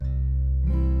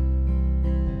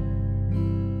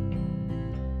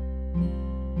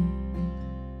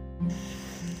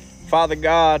Father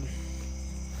God,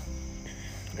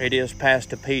 it is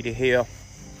Pastor Petey here.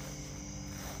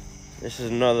 This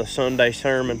is another Sunday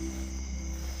sermon.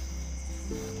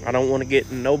 I don't want to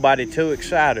get nobody too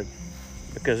excited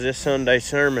because this Sunday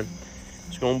sermon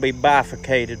is going to be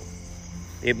bifurcated.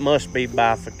 It must be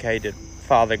bifurcated,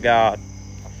 Father God,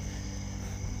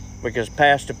 because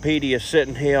Pastor Petey is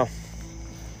sitting here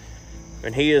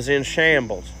and he is in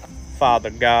shambles, Father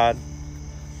God.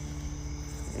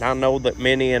 And I know that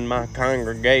many in my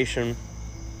congregation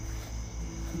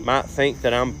might think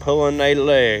that I'm pulling their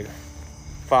leg,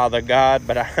 Father God,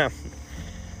 but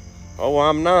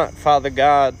I'm not, Father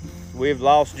God. We've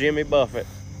lost Jimmy Buffett.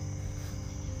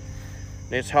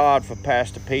 And it's hard for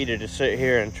Pastor Peter to sit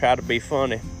here and try to be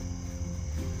funny,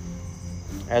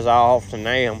 as I often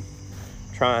am,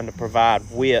 trying to provide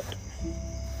wit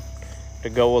to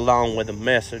go along with the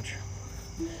message,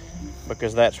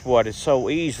 because that's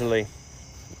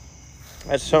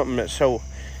something that's so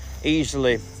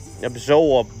easily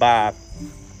absorbed by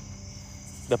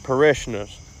the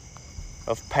parishioners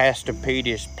of Pastor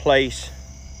Petey's place,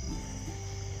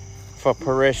 for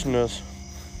parishioners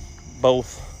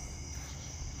both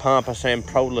pompous and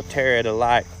proletariat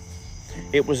alike.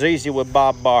 It was easy with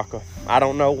Bob Barker. I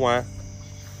don't know why.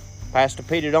 Pastor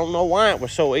Petey don't know why it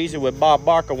was so easy with Bob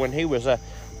Barker when he was a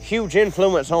huge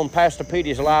influence on Pastor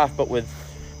Petey's life, but with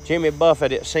Jimmy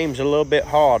Buffett it seems a little bit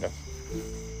harder.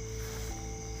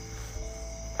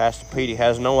 Pastor Petey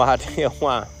has no idea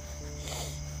why,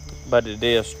 but it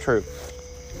is true.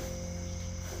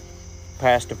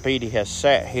 Pastor Petey has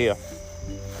sat here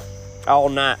all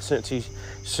night since he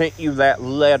sent you that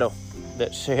letter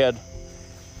that said,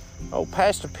 oh,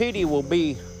 Pastor Petey will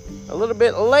be a little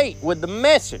bit late with the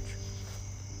message.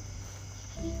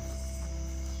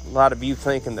 A lot of you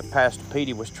thinking that Pastor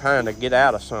Petey was trying to get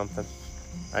out of something.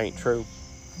 Ain't true.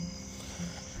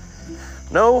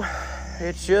 No,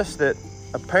 it's just that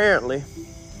apparently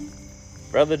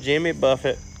Brother Jimmy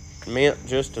Buffett meant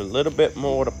just a little bit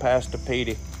more to Pastor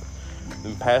Petey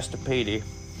than Pastor Petey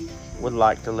would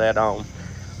like to let on.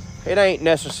 It ain't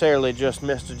necessarily just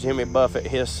Mr. Jimmy Buffett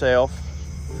himself.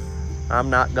 I'm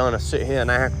not going to sit here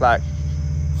and act like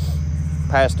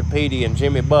Pastor Petey and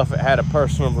Jimmy Buffett had a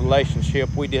personal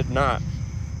relationship. We did not.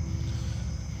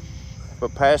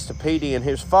 But Pastor Petey and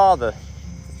his father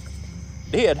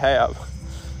did have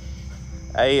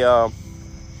a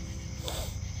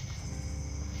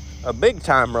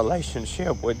big-time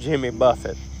relationship with Jimmy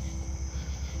Buffett.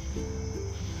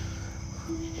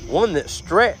 One that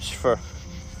stretched for,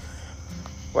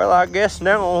 well, I guess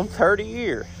now on 30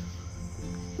 years.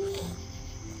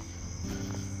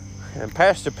 And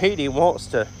Pastor Petey wants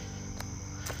to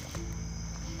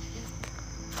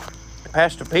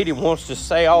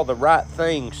say all the right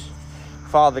things,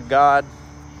 Father God,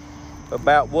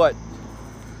 about what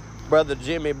Brother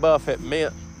Jimmy Buffett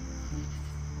meant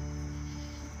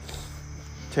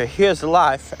to his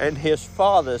life and his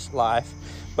father's life,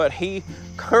 but he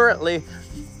currently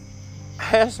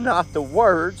has not the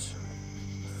words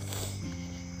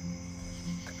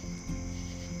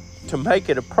to make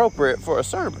it appropriate for a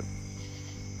sermon.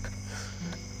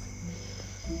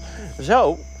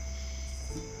 So,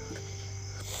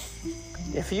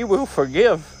 if you will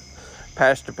forgive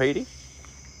Pastor Petey,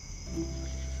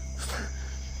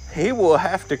 he will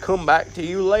have to come back to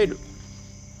you later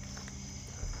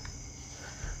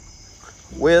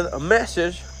with a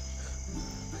message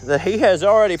that he has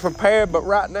already prepared, but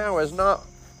right now is not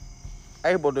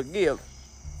able to give.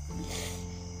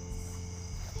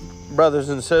 Brothers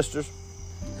and sisters,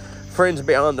 friends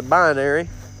beyond the binary,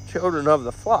 children of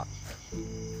the flock.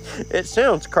 It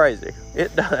sounds crazy.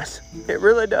 It does. It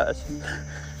really does.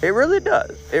 It really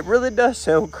does. It really does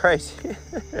sound crazy.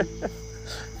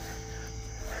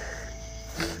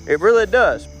 It really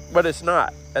does, but it's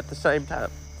not at the same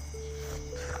time.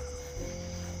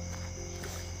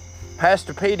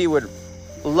 Pastor Petey would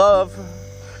love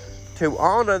to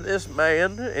honor this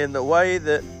man in the way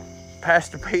that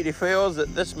Pastor Petey feels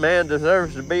that this man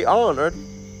deserves to be honored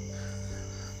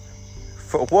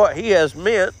for what he has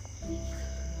meant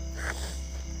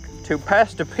to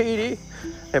Pastor Petey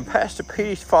and Pastor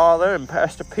Petey's father and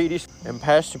Pastor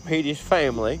Petey's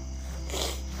family.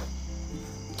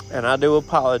 And I do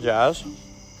apologize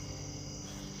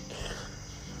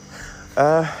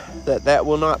that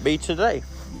will not be today.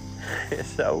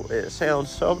 So it sounds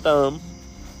so dumb.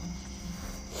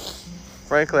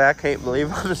 Frankly, I can't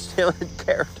believe I'm still in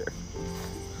character.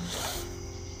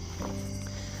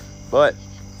 But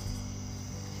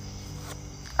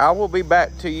I will be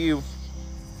back to you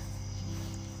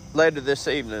later this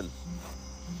evening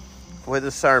with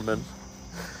a sermon.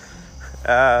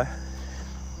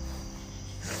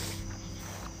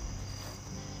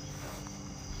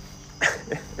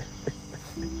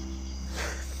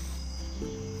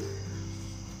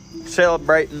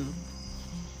 celebrating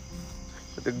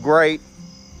the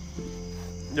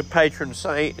patron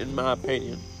saint, in my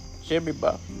opinion, Jimmy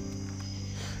Buffett.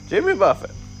 Jimmy Buffett.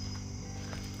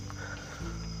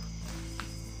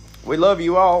 We love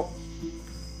you all,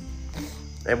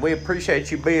 and we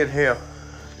appreciate you being here.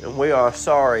 And we are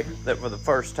sorry that for the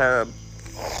first time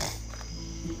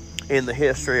in the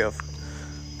history of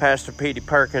Pastor Petey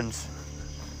Perkins'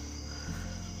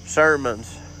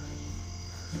 sermons,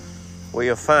 we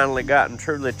have finally gotten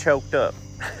truly choked up.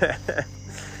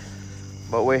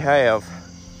 But we have.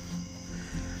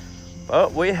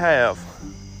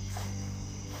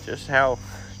 Just how...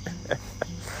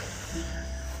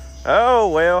 Oh,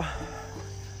 well.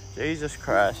 Jesus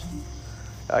Christ.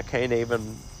 I can't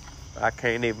even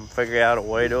figure out a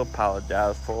way to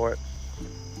apologize for it.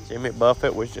 Jimmy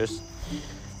Buffett was just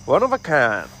one of a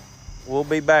kind. We'll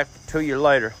be back 2 years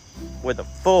later with a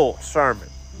full sermon.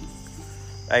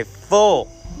 A full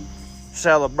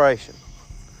celebration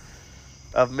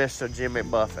of Mr. Jimmy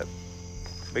Buffett,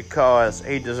 because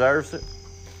he deserves it.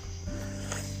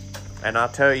 And I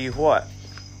tell you what,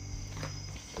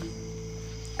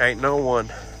 ain't no one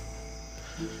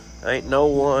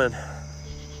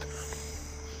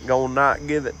gonna not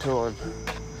give it to him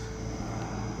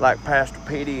like Pastor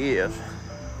Petey is.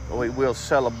 We will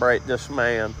celebrate this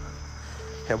man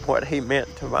and what he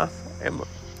meant to my family.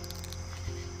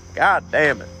 God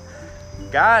damn it.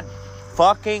 God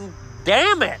fucking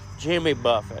damn it, Jimmy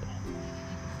Buffett.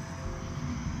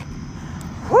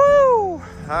 Whoo!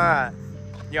 Alright.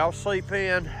 Y'all sleep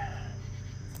in.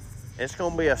 It's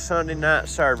going to be a Sunday night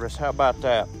service. How about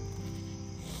that?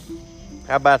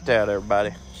 How about that,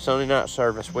 everybody? Sunday night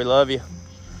service. We love you.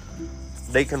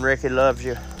 Deacon Ricky loves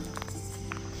you.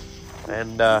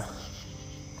 And,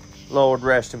 Lord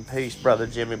rest in peace, Brother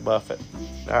Jimmy Buffett.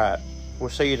 Alright. We'll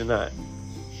see you tonight.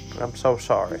 I'm so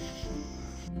sorry.